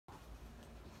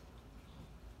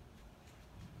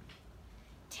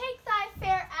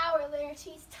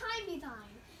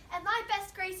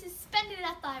graces, spend it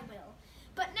at thy will.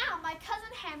 But now my cousin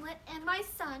Hamlet and my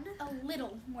son, a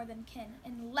little more than kin,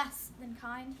 and less than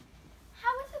kind.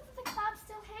 How is it that the clouds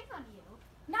still hang on you?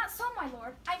 Not so, my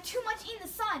lord, I'm too much in the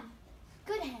sun.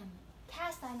 Good Hamlet,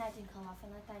 cast thy nightingale off,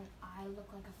 and let thine eye look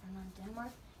like a friend on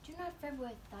Denmark. Do not fret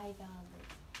with thy valor,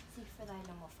 seek for thy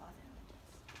noble father in the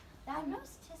dust. Thou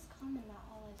know'st 'tis common that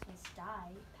all lives must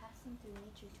die, passing through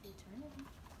nature to eternity.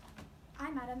 Aye,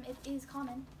 madam, it is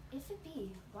common. If it be,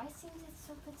 why seems it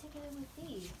so particular with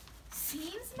thee?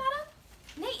 Seems, madam?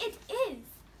 Nay, it is.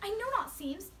 I know not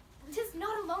seems. 'Tis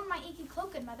not alone my inky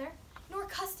cloak, good mother, nor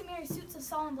customary suits of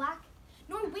solemn black,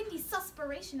 nor windy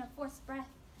suspiration of forced breath.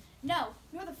 No,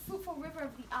 nor the fruitful river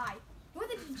of the eye, nor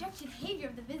the dejected havior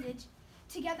of the visage,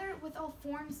 together with all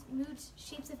forms, moods,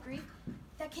 shapes of grief,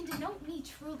 that can denote me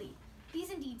truly.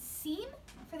 These indeed seem,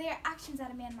 for they are actions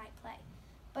that a man might play.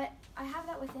 But I have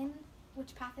that within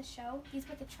which paths show, these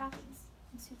but the trappings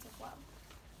and suits of woe.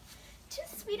 'Tis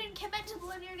sweet and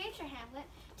commendable in your nature, Hamlet,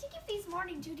 to give these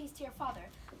morning duties to your father.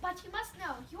 But you must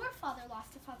know, your father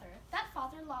lost a father, that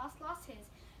father lost his,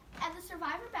 and the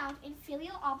survivor bound in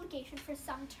filial obligation for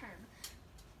some term.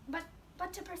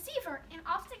 But to persever in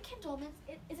obstinate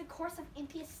condolements is a course of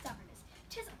impious stubbornness.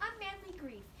 'Tis unmanly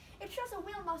grief. It shows a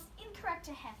will most incorrect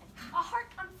to heaven, a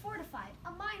heart unfortified,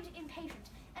 a mind impatient,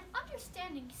 an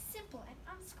understanding simple and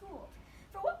unschooled.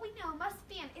 For what we know must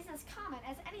be and is as common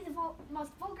as any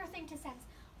most vulgar thing to sense.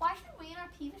 Why should we in our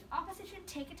peevish opposition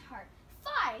take it to heart?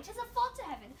 Fie! 'Tis a fault to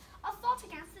heaven, a fault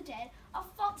against the dead, a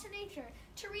fault to nature,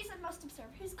 to reason most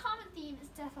absurd, whose common theme is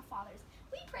death of fathers.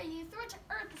 We pray you throw to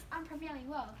earth this unprevailing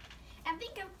woe, and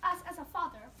think of us as a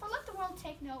father, for let the world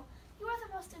take note, you are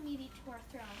the most immediate to our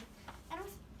throne,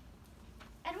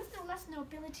 and with no less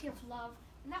nobility of love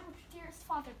than that which dearest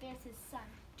father bears his son,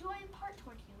 do I impart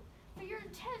toward you. For your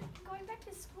intent in going back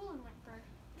to school in Wittenberg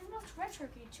is most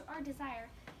retrograde to our desire.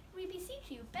 We beseech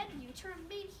you, beg you, to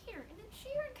remain here in the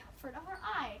cheer and comfort of our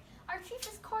eye, our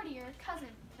chiefest courtier,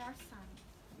 cousin, and our son.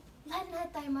 Let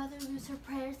not thy mother lose her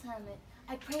prayers, Hamlet.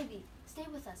 I pray thee, stay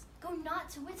with us. Go not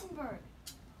to Wittenberg.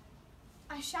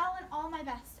 I shall in all my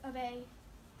best obey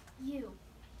you,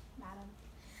 madam.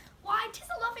 Why, 'tis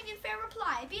a loving and fair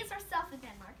reply, be as ourself in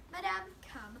Denmark. Madame,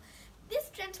 come. This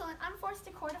gentle and unforced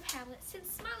accord of Hamlet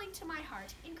sits smiling to my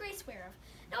heart, in grace whereof,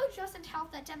 no just and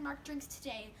health that Denmark drinks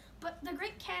today, but the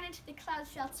great cannon to the clouds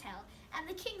shall tell, and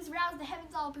the kings rouse the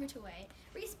heavens all brute away,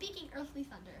 re-speaking earthly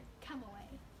thunder, come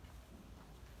away.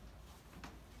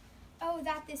 Oh,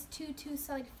 that this too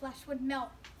sullied flesh would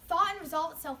melt, thaw and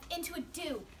resolve itself into a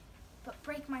dew, but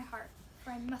break my heart,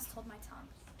 for I must hold my tongue.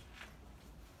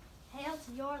 Hail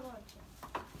to your lordship.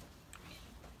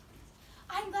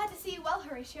 I am glad to see you well,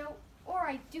 Horatio, or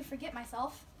I do forget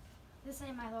myself. The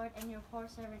same, my lord, and your poor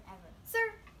servant ever.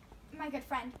 Sir, my good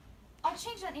friend, I'll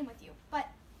change that name with you, but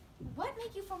what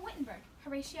make you from Wittenberg?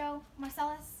 Horatio,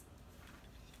 Marcellus?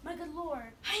 My good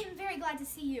lord. I am very glad to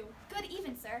see you. Good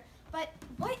even, sir, but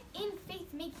what in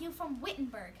faith make you from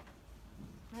Wittenberg?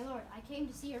 My lord, I came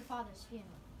to see your father's funeral.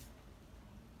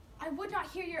 I would not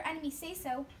hear your enemy say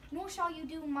so, nor shall you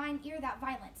do mine ear that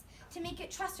violence, to make it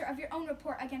truster of your own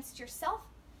report against yourself.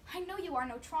 I know you are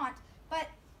no truant, but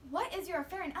what is your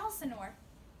affair in Elsinore?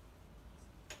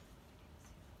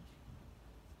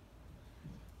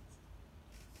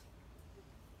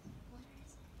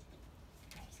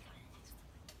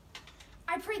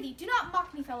 I pray thee, do not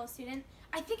mock me, fellow student.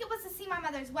 I think it was to see my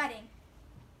mother's wedding.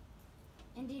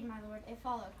 Indeed, my lord, it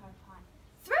followed hard upon.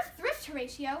 Thrift,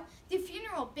 Horatio. The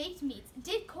funeral baked meats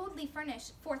did coldly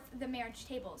furnish forth the marriage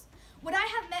tables. Would I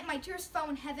have met my dearest foe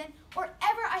in heaven, or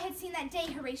ever I had seen that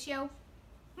day, Horatio?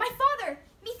 My father!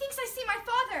 Methinks I see my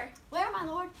father! Where, my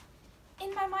lord?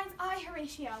 In my mind's eye,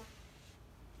 Horatio.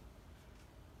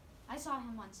 I saw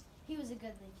him once. He was a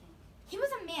goodly king. He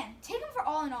was a man. Take him for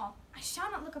all in all. I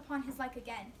shall not look upon his like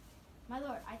again. My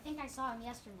lord, I think I saw him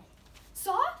yesterday.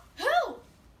 Saw? Who?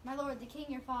 My lord, the king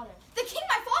your father. The king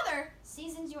my father!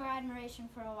 Seasons your admiration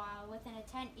for a while within a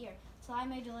 10 ear, till I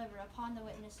may deliver upon the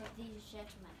witness of these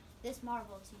gentlemen this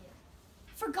marvel to you.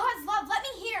 For God's love, let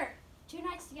me hear! 2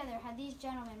 nights together had these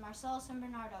gentlemen, Marcellus and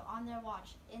Bernardo, on their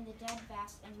watch in the dead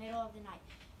vast and middle of the night,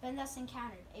 been thus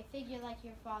encountered. A figure like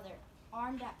your father,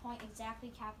 armed at point exactly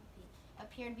capipi,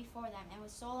 appeared before them, and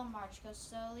with solemn march goes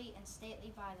slowly and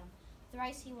stately by them.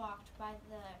 Thrice he walked by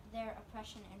their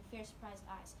oppression and fierce-prized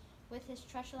eyes. With his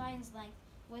treshline's length,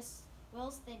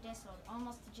 whilst they dissolved,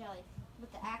 almost to jelly,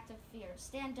 with the act of fear,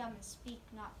 stand dumb and speak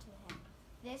not to him.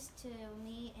 This to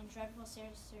me in dreadful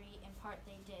sorcery in part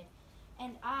they did,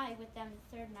 and I with them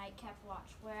the 3rd night kept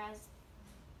watch, whereas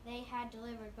they had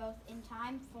delivered both in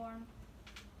time, form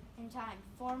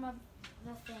of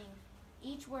the thing,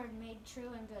 Each word made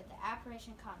true and good. The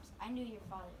apparition comes. I knew your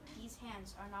father. These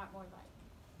hands are not more like.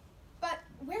 But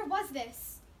where was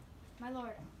this? My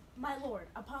lord, My lord,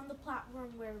 upon the platform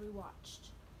where we watched.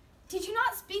 Did you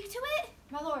not speak to it?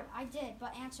 my lord, I did,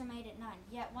 but answer made it none.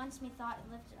 Yet once methought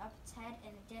it lifted up its head,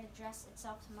 and it did address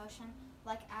itself to motion,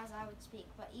 like as I would speak.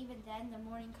 But even then the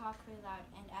morning cock crew loud,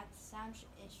 and at the sound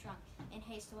it shrunk, in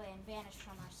haste away, and vanished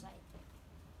from our sight.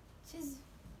 'Tis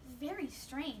very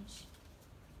strange.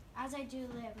 As I do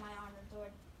live, my honored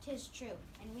lord, 'tis true,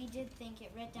 and we did think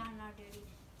it writ down in our duty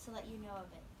to let you know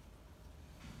of it.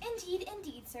 Indeed,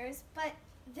 indeed, sirs, but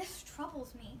this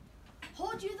troubles me.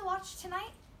 Hold you the watch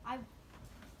tonight?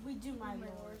 We do, my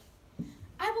lord.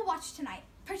 I will watch tonight.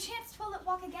 Perchance 'twill it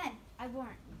walk again. I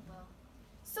warrant you will.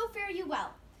 So fare you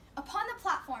well. Upon the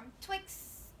platform,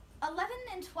 twixt 11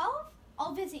 and 12,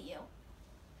 I'll visit you.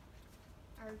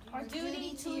 Our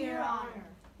duty to your honor.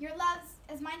 Your loves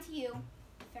as mine to you.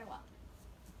 Farewell.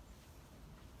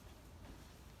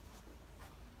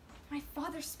 My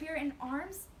father's spirit in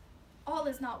arms? All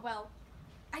is not well.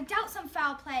 I doubt some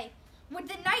foul play. Would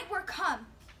the night were come!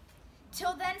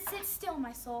 Till then sit still,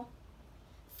 my soul.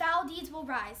 Foul deeds will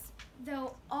rise,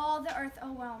 though all the earth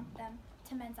overwhelm them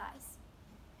to men's eyes.